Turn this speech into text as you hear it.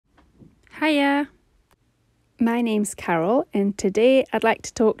Hiya! My name's Carol, and today I'd like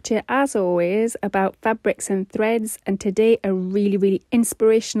to talk to you, as always, about fabrics and threads, and today a really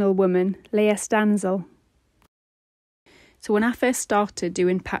inspirational woman, Lea Stansal. So when I first started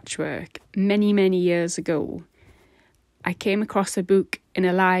doing patchwork many years ago, I came across a book in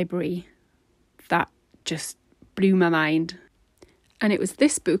a library that just blew my mind. And it was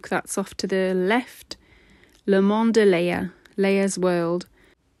this book that's off to the left, Le Monde de Lea, Lea's World.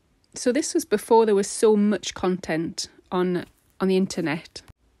 So this was before there was so much content on the internet.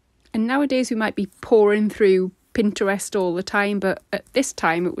 And nowadays we might be pouring through Pinterest all the time, but at this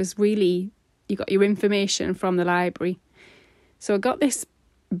time it was really, you got your information from the library. So I got this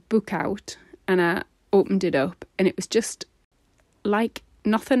book out and I opened it up, and it was just like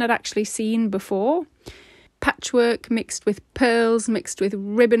nothing I'd actually seen before. Patchwork mixed with pearls, mixed with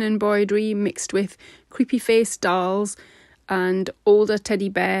ribbon embroidery, mixed with creepy faced dolls and older teddy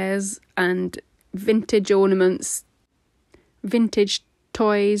bears and vintage ornaments, vintage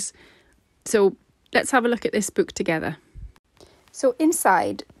toys. So let's have a look at this book together. So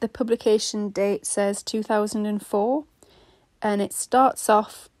inside, the publication date says 2004, and it starts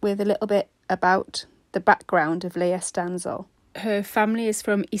off with a little bit about the background of Lea Stansal. Her family is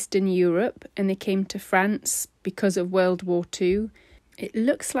from Eastern Europe and they came to France because of World War II. It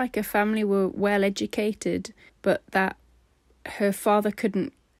looks like her family were well educated, but that her father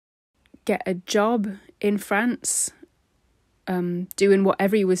couldn't get a job in France, doing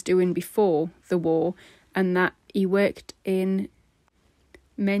whatever he was doing before the war, and that he worked in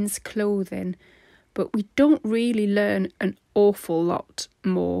men's clothing. But we don't really learn an awful lot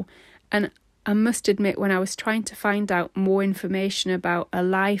more. And I must admit, when I was trying to find out more information about her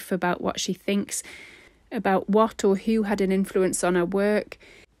life, about what she thinks, about what or who had an influence on her work,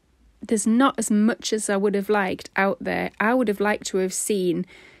 there's not as much as I would have liked out there. I would have liked to have seen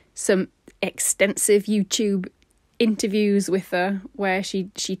some extensive YouTube interviews with her where she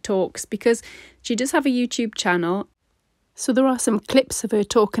talks, because she does have a YouTube channel. So there are some clips of her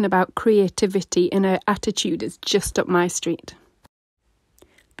talking about creativity, and her attitude is just up my street.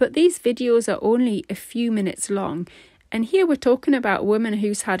 But these videos are only a few minutes long, and here we're talking about a woman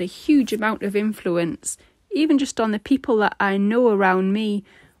who's had a huge amount of influence, even just on the people that I know around me.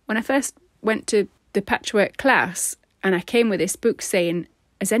 When I first went to the patchwork class and I came with this book saying,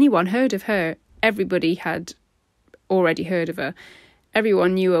 has anyone heard of her? Everybody had already heard of her.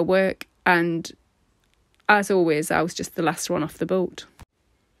 Everyone knew her work, and as always, I was just the last one off the boat.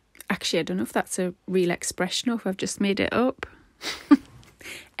 Actually, I don't know if that's a real expression or if I've just made it up.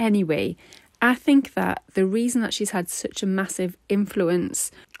 Anyway, I think that the reason that she's had such a massive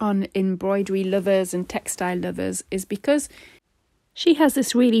influence on embroidery lovers and textile lovers is because she has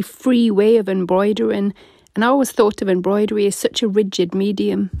this really free way of embroidering, and I always thought of embroidery as such a rigid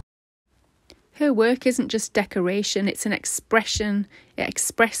medium. Her work isn't just decoration, it's an expression. It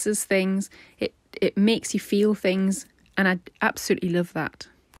expresses things, it makes you feel things, and I absolutely love that.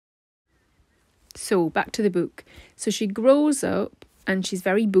 So back to the book. So she grows up and she's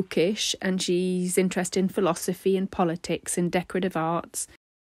very bookish, and she's interested in philosophy and politics and decorative arts.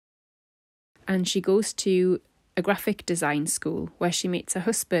 And she goes to a graphic design school where she meets her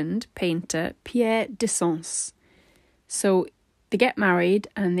husband, painter Pierre Descens. So they get married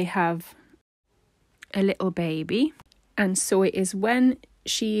and they have a little baby. And so it is when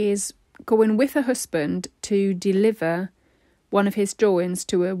she is going with her husband to deliver one of his drawings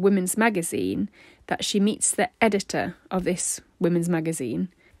to a women's magazine that she meets the editor of this women's magazine,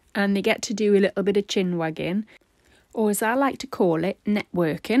 and they get to do a little bit of chin wagging, or as I like to call it,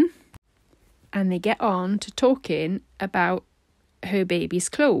 networking, and they get on to talking about her baby's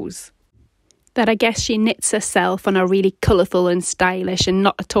clothes that I guess she knits herself and are really colourful and stylish and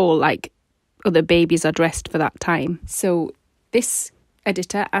not at all like other babies are dressed for that time. So this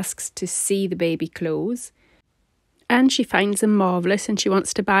editor asks to see the baby clothes, and she finds them marvellous and she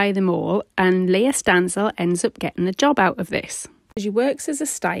wants to buy them all, and Lea Stansal ends up getting a job out of this. She works as a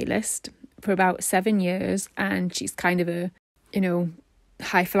stylist for about 7 years, and she's kind of a,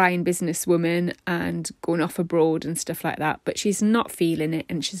 high-flying businesswoman and going off abroad and stuff like that, but she's not feeling it,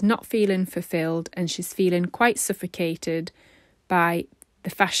 and she's not feeling fulfilled, and she's feeling quite suffocated by the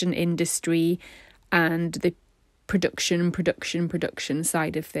fashion industry and the production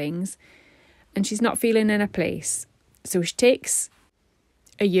side of things, and she's not feeling in her place. So she takes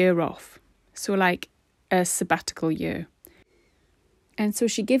a year off, so like a sabbatical year. And so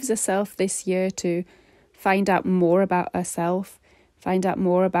she gives herself this year to find out more about herself, find out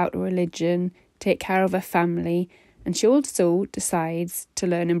more about her religion, take care of her family, and she also decides to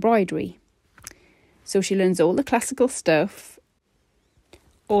learn embroidery. So she learns all the classical stuff,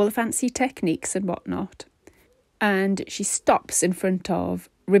 all the fancy techniques and whatnot. And she stops in front of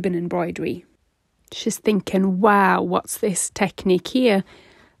ribbon embroidery. She's thinking, wow, what's this technique here?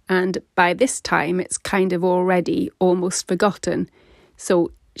 And by this time, it's kind of already almost forgotten.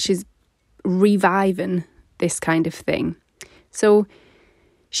 So she's reviving this kind of thing. So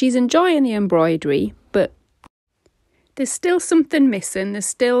she's enjoying the embroidery, but there's still something missing. There's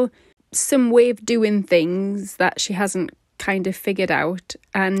still some way of doing things that she hasn't kind of figured out.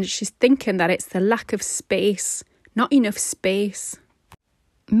 And she's thinking that it's the lack of space, not enough space.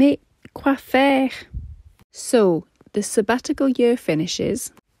 Mais quoi faire? So the sabbatical year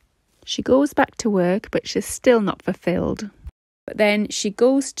finishes. She goes back to work, but she's still not fulfilled. But then she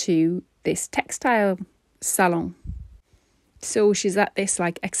goes to this textile salon. So she's at this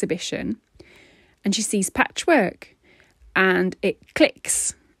like exhibition and she sees patchwork and it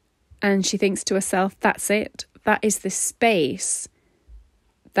clicks. And she thinks to herself, that's it. That is the space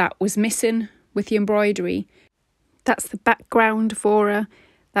that was missing with the embroidery. That's the background for her.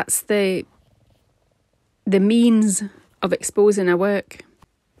 That's the means of exposing her work.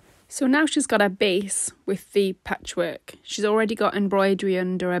 So now she's got a base with the patchwork. She's already got embroidery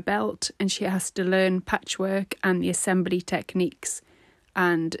under her belt and she has to learn patchwork and the assembly techniques.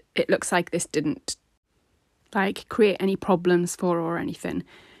 And it looks like this didn't create any problems for her or anything.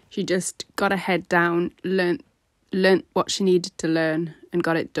 She just got her head down, learnt what she needed to learn and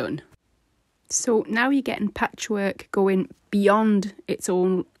got it done. So now you're getting patchwork going beyond its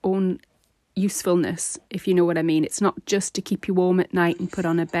own usefulness, if you know what I mean. It's not just to keep you warm at night and put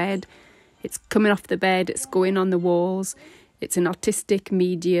on a bed. It's coming off the bed, it's going on the walls. It's an artistic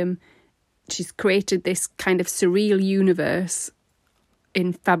medium. She's created this kind of surreal universe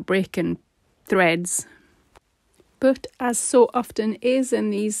in fabric and threads. But as so often is in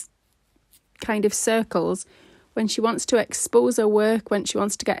these kind of circles, when she wants to expose her work, when she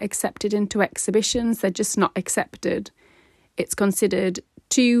wants to get accepted into exhibitions, they're just not accepted. It's considered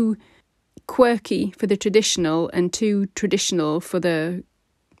too quirky for the traditional and too traditional for the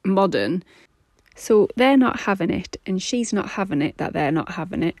modern. So they're not having it and she's not having it that they're not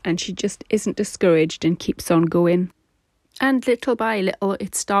having it, and she just isn't discouraged and keeps on going. And little by little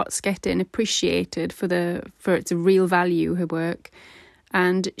it starts getting appreciated for its real value, her work.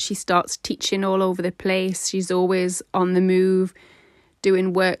 And she starts teaching all over the place. She's always on the move,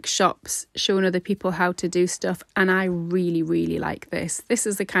 doing workshops, showing other people how to do stuff. And I really, really like this. This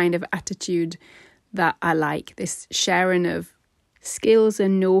is the kind of attitude that I like, this sharing of skills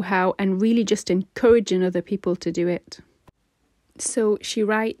and know-how and really just encouraging other people to do it. So she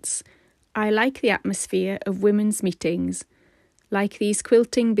writes, I like the atmosphere of women's meetings, like these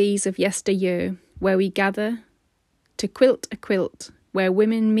quilting bees of yesteryear, where we gather to quilt a quilt, where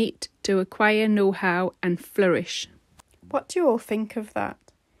women meet to acquire know-how and flourish. What do you all think of that?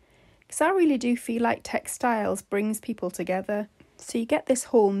 Because I really do feel like textiles brings people together. So you get this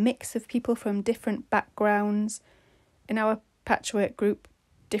whole mix of people from different backgrounds. In our patchwork group,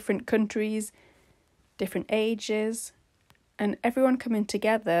 different countries, different ages, and everyone coming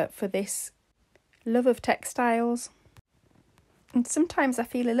together for this love of textiles. And sometimes I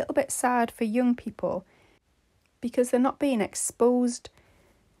feel a little bit sad for young people because they're not being exposed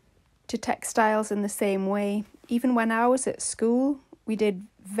to textiles in the same way. Even when I was at school, we did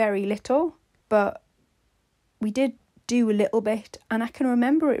very little, but we did do a little bit, and I can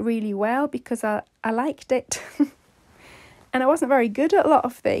remember it really well because I liked it. And I wasn't very good at a lot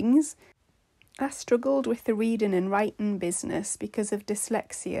of things. I struggled with the reading and writing business because of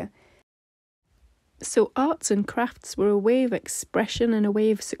dyslexia. So arts and crafts were a way of expression and a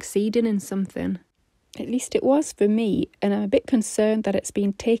way of succeeding in something. At least it was for me, and I'm a bit concerned that it's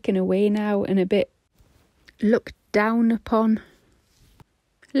been taken away now and a bit looked down upon.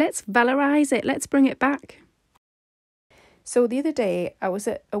 Let's valorise it, let's bring it back. So the other day I was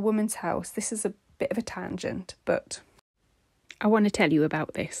at a woman's house. This is a bit of a tangent, but I want to tell you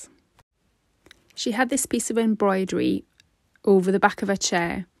about this. She had this piece of embroidery over the back of her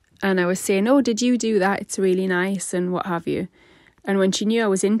chair, and I was saying, oh, did you do that? It's really nice and what have you. And when she knew I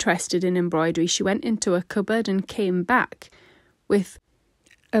was interested in embroidery, she went into a cupboard and came back with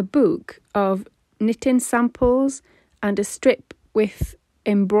a book of knitting samples and a strip with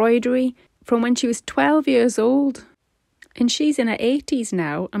embroidery from when she was 12 years old. And she's in her 80s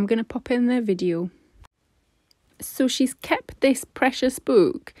now. I'm going to pop in the video. So she's kept this precious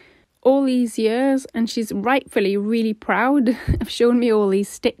book all these years, and she's rightfully really proud of showing me all these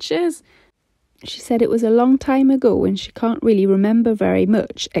stitches. She said it was a long time ago and she can't really remember very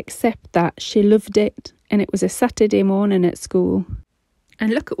much except that she loved it, and it was a Saturday morning at school.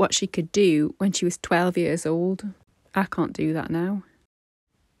 And look at what she could do when she was 12 years old. I can't do that now.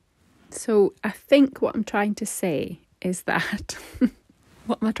 So I think what I'm trying to say is that,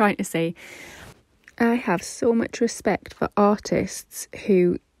 what am I trying to say? I have so much respect for artists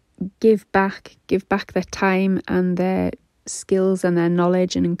who give back their time and their skills and their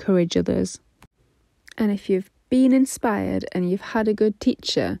knowledge and encourage others. And if you've been inspired and you've had a good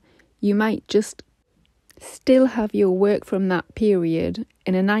teacher, you might just still have your work from that period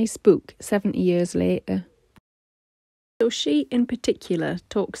in a nice book 70 years later. So she in particular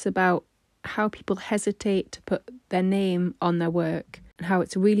talks about how people hesitate to put their name on their work and how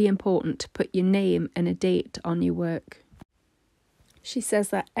it's really important to put your name and a date on your work. She says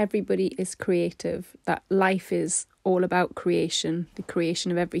that everybody is creative, that life is all about creation, the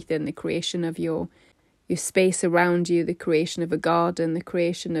creation of everything, the creation of your space around you, the creation of a garden, the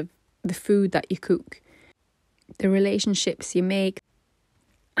creation of the food that you cook, the relationships you make.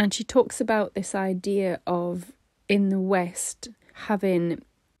 And she talks about this idea of, in the West, having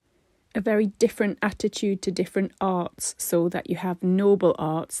a very different attitude to different arts, so that you have noble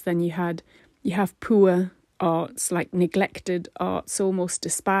arts, then you have poor arts, like neglected arts, almost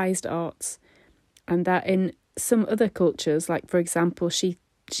despised arts. And that in some other cultures, like for example, she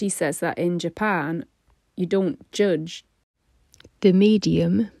says that in Japan, you don't judge the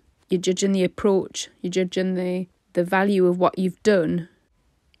medium, you're judging the approach, you're judging the value of what you've done.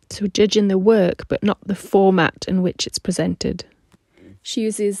 So judging the work, but not the format in which it's presented. She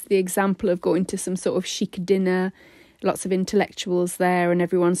uses the example of going to some sort of chic dinner, lots of intellectuals there and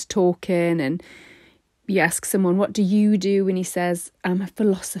everyone's talking, and you ask someone, what do you do? And he says, I'm a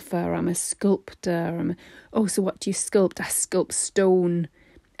philosopher, I'm a sculptor. So what do you sculpt? I sculpt stone.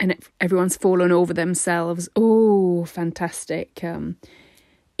 And everyone's fallen over themselves. Oh, fantastic.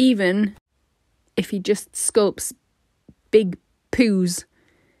 Even if he just sculpts big poos,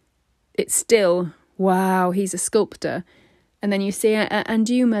 it's still, wow, he's a sculptor. And then you say, and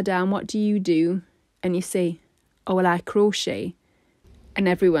you, madame, what do you do? And you say, oh, well, I crochet. And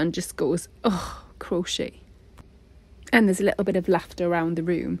everyone just goes, oh, crochet. And there's a little bit of laughter around the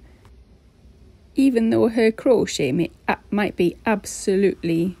room. Even though her crochet might be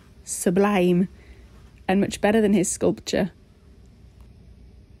absolutely sublime and much better than his sculpture.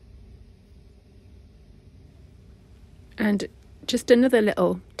 And just another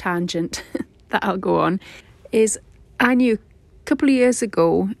little tangent that I'll go on is, I knew a couple of years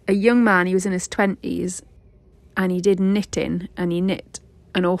ago a young man, he was in his 20s, and he did knitting, and he knit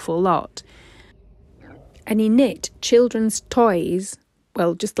an awful lot. And he knit children's toys,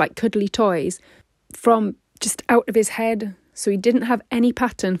 well, just like cuddly toys, from just out of his head. So he didn't have any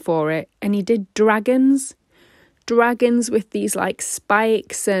pattern for it. And he did dragons with these like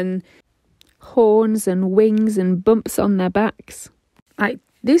spikes and horns and wings and bumps on their backs.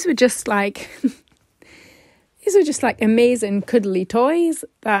 These were just like amazing cuddly toys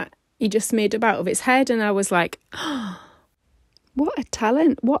that he just made up out of his head. And I was like, oh, what a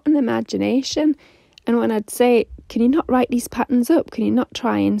talent, what an imagination. And when I'd say, can you not write these patterns up? Can you not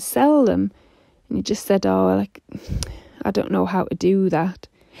try and sell them? And he just said, I don't know how to do that.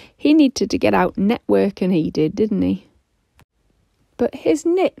 He needed to get out networking, he did, didn't he? But his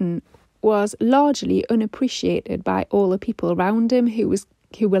knitting was largely unappreciated by all the people around him who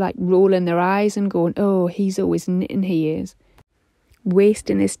were like rolling their eyes and going, oh, he's always knitting, he is.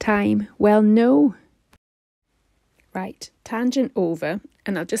 Wasting his time. Well, no. Right, tangent over.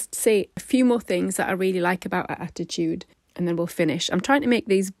 And I'll just say a few more things that I really like about her attitude, and then we'll finish. I'm trying to make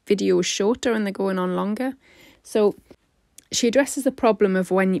these videos shorter and they're going on longer. So she addresses the problem of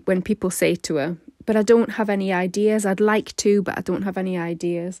when people say to her, but I don't have any ideas. I'd like to, but I don't have any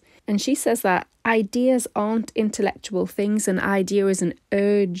ideas. And she says that ideas aren't intellectual things, an idea is an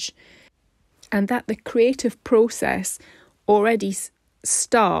urge, and that the creative process already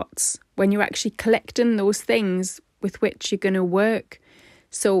starts when you're actually collecting those things with which you're going to work.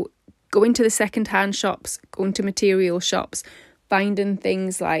 So going to the second-hand shops, going to material shops, finding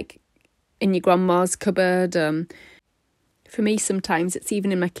things like in your grandma's cupboard. For me, sometimes it's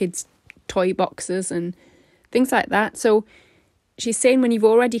even in my kids' toy boxes and things like that. So she's saying when you've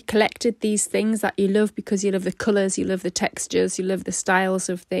already collected these things that you love because you love the colours, you love the textures, you love the styles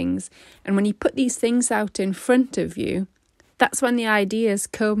of things, and when you put these things out in front of you, that's when the ideas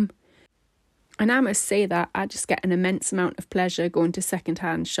come. And I must say that I just get an immense amount of pleasure going to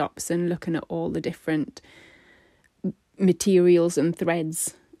second-hand shops and looking at all the different materials and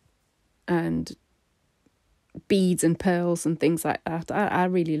threads and beads and pearls and things like that. I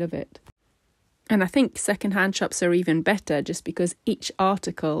really love it. And I think second-hand shops are even better just because each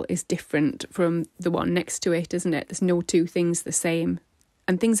article is different from the one next to it, isn't it? There's no two things the same.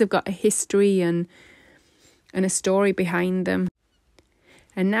 And things have got a history and a story behind them.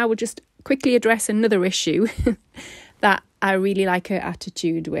 And now we'll just quickly address another issue that I really like her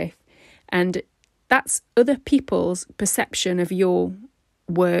attitude with. And that's other people's perception of your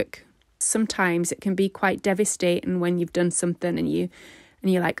work. Sometimes it can be quite devastating when you've done something and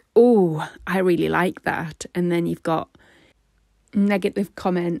you're like, oh, I really like that. And then you've got negative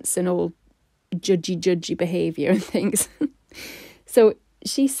comments and all judgy behaviour and things. So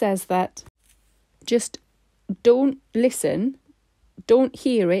she says that just don't listen, don't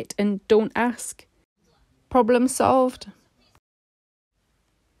hear it, and don't ask. Problem solved.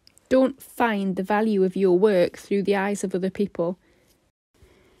 Don't find the value of your work through the eyes of other people.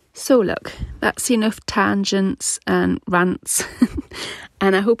 So look, that's enough tangents and rants.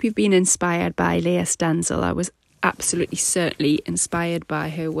 And I hope you've been inspired by Lea Stansal. I was absolutely certainly inspired by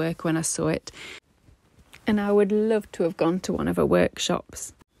her work when I saw it. And I would love to have gone to one of her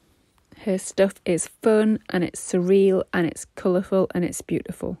workshops. Her stuff is fun and it's surreal and it's colourful and it's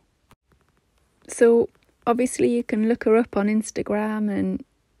beautiful. So obviously you can look her up on Instagram and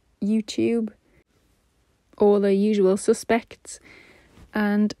YouTube, all the usual suspects.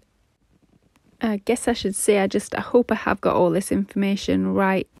 And I guess I should say I hope I have got all this information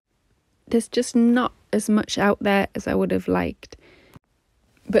right. There's just not as much out there as I would have liked.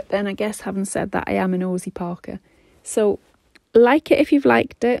 But then I guess having said that, I am an Aussie Parker. So like it if you've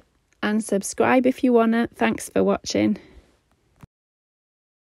liked it and subscribe if you wanna. Thanks for watching.